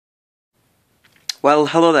Well,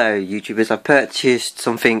 hello there, YouTubers. I purchased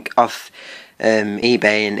something off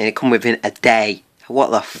eBay and it come within a day.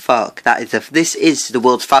 What the fuck? This is the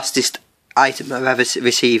world's fastest item I've ever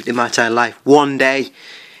received in my entire life. One day.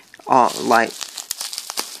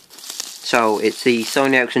 So it's the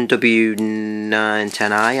Sony Ericsson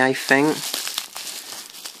w910i, I think.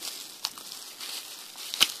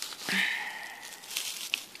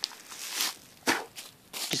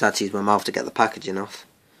 Just had to use my mouth to get the packaging off.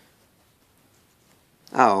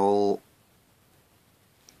 Oh,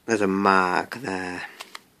 there's a mark there.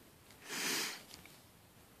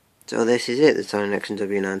 So this is it, the Sony Ericsson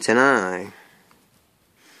w910i.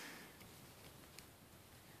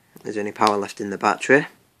 Is there any power left in the battery?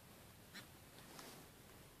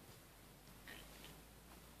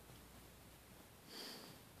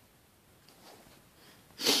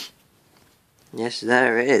 Yes,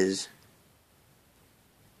 there it is.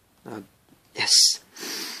 Oh, yes.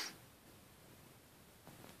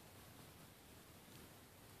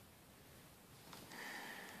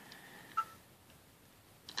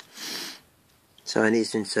 So I need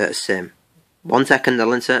to insert a SIM. 1 second,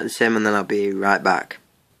 I'll insert the SIM and then I'll be right back.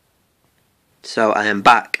 So I am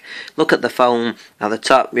back. Look at the phone. At the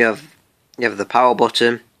top you have the power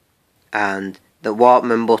button and the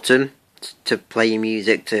Walkman button to play your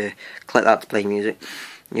music, to click that to play music.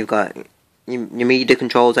 You've got your media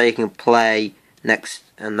controls there, you can play next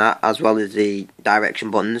and that, as well as the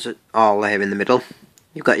direction buttons all here in the middle.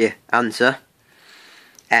 You've got your answer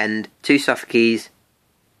and 2 soft keys.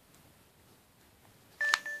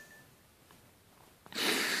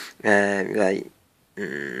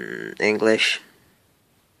 English.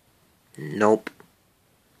 Nope.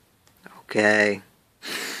 Okay.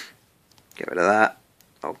 Get rid of that.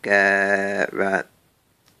 Okay, right.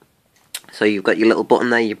 So you've got your little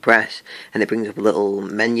button there, you press, and it brings up a little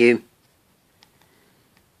menu.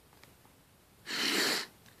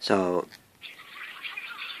 So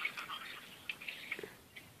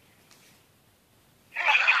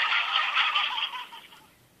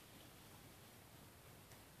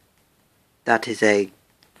that is a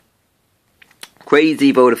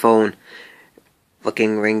crazy Vodafone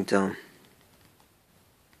fucking ringtone.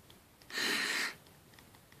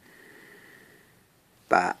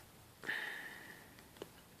 But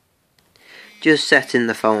just setting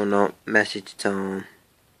the phone up, message tone.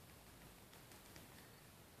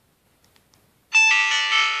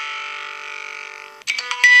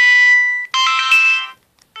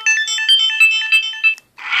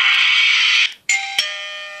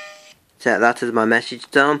 Set that as my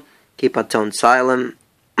message tone. Keep my tone silent.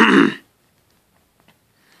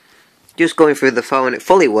 Just going through the phone, it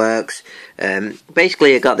fully works.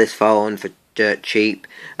 Basically I got this phone for dirt cheap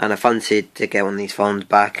and I fancied to get one of these phones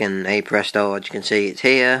back, and hey presto, as you can see, it's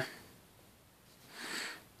here.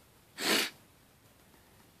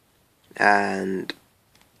 And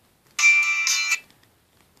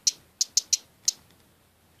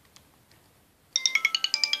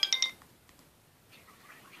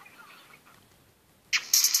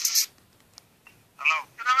hello,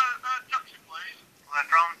 can I have a taxi please? Where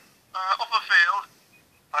from? Upperfield.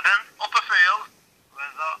 Pardon? Upperfield.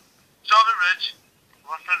 Where's that? Sorby Ridge.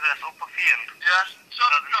 What's this? Upperfield? Yes.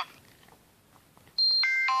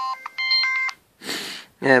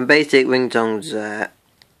 yeah, basic ringtones.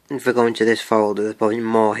 If we go into this folder, there's probably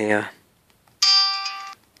more here.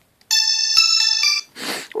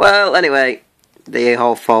 Well, anyway, the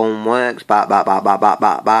whole phone works.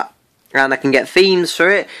 And I can get themes for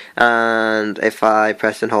it. And if I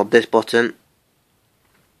press and hold this button,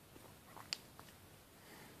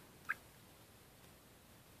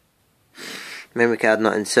 memory card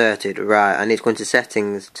not inserted. Right, I need to go into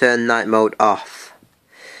settings, turn night mode off,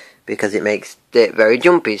 because it makes it very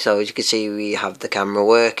jumpy. So as you can see, we have the camera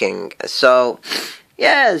working. So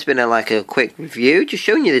yeah, it's been a quick review, just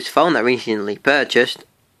showing you this phone that I recently purchased.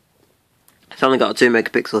 It's only got a 2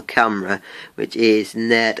 megapixel camera, which is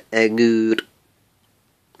net good.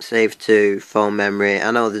 Save to phone memory.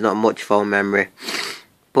 I know there's not much phone memory,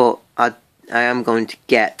 but I am going to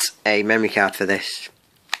get a memory card for this.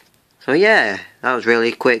 So yeah, that was really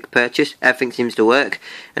a quick purchase. Everything seems to work,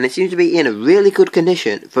 and it seems to be in a really good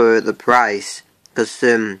condition for the price. Because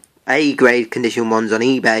A-grade condition ones on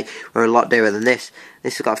eBay were a lot dearer than this.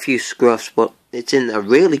 This has got a few scruffs, but it's in a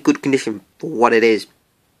really good condition for what it is.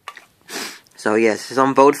 So yes, it's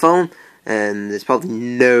on Vodafone, and there's probably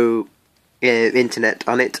no internet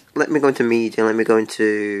on it. Let me go into media. Let me go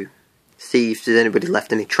into see if there's anybody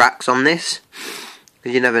left any tracks on this.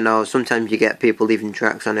 Because you never know. Sometimes you get people leaving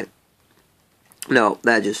tracks on it. No,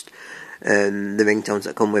 they're just the ringtones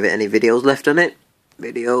that come with it. Any videos left on it?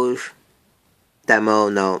 Videos. demo,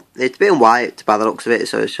 no. It's been wiped by the looks of it,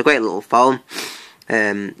 so it's a great little phone.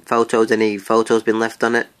 Photos, any photos been left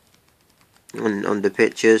on it? Under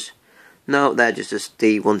pictures? No, they're just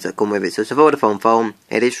the ones that come with it. So it's a Vodafone phone.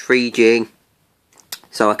 It is 3G,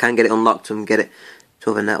 so I can get it unlocked and get it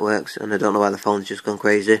to other networks, and I don't know why the phone's just gone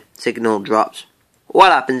crazy. Signal drops.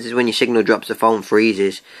 What happens is when your signal drops, the phone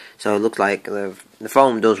freezes. So it looks like the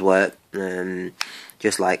phone does work.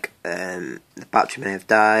 Just like the battery may have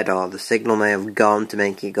died, or the signal may have gone to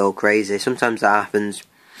make it go crazy. Sometimes that happens,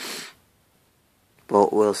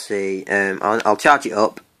 but we'll see. I'll charge it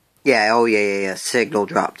up. Yeah, oh yeah, signal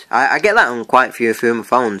dropped. I get that on quite a few of my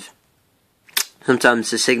phones. Sometimes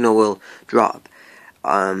the signal will drop.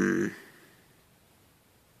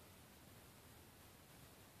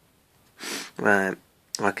 Right,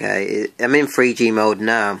 okay, I'm in 3G mode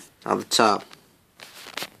now, at the top.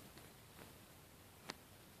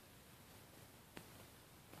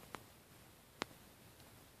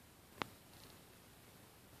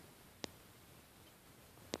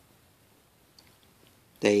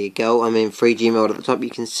 There you go, I'm in 3G mode at the top,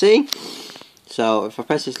 you can see. So, if I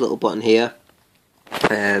press this little button here,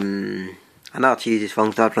 I know how to use this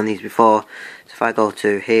phone because I've done these before. So if I go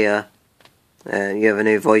to here, you have a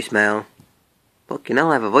new voicemail. Look, you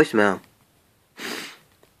know I have a voicemail.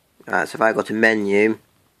 Alright, so if I go to menu,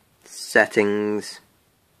 settings,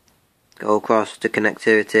 go across to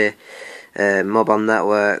connectivity, mobile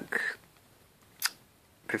network,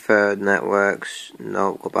 preferred networks,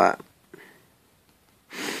 no, go back.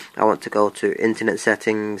 I want to go to internet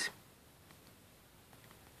settings,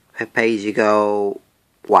 pay as you go,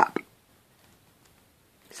 WAP.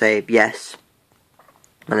 Save yes,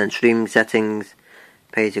 and then streaming settings,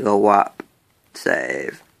 pay as you go, WAP,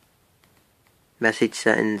 save. Message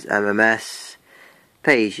settings, MMS,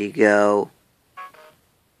 pay as you go.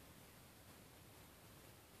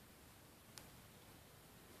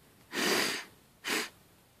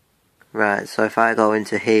 Right, so if I go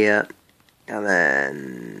into here, and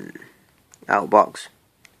then outbox,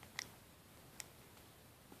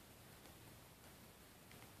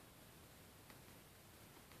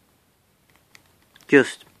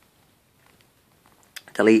 just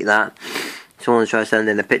delete that. Someone's trying to send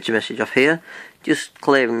in a picture message off here, just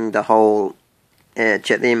clearing the whole, check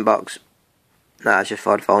the inbox. That's just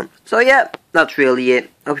for the phone. So yeah, that's really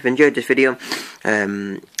it. Hope you've enjoyed this video.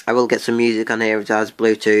 I will get some music on here. It has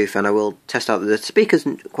Bluetooth, and I will test out the speakers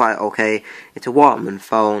quite okay. It's a Waterman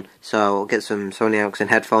phone, so I'll get some Sony Ericsson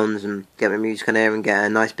headphones and get my music on here and get a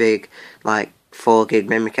nice big, like, 4 gig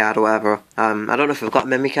memory card or whatever. I don't know if I've got a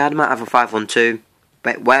memory card. I might have a 512.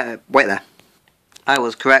 Wait there. I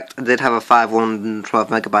was correct. I did have a 512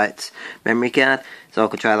 megabytes memory card, so I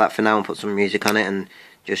could try that for now and put some music on it and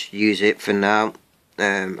just use it for now.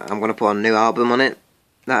 I'm going to put a new album on it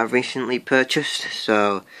that I've recently purchased,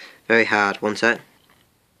 so very hard. One sec.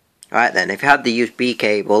 Right then, if you had the USB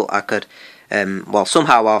cable, I could, well,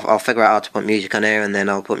 somehow I'll figure out how to put music on here, and then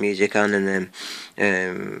I'll put music on, and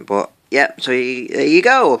then, but yeah, so there you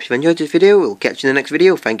go. Hope you've enjoyed this video. We'll catch you in the next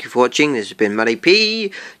video. Thank you for watching. This has been Matty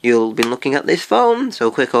P. You'll been looking at this phone,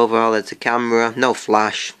 so quick overall. There's a camera, no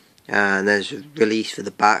flash, and there's a release for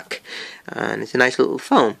the back, and it's a nice little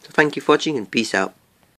phone. So thank you for watching, and peace out.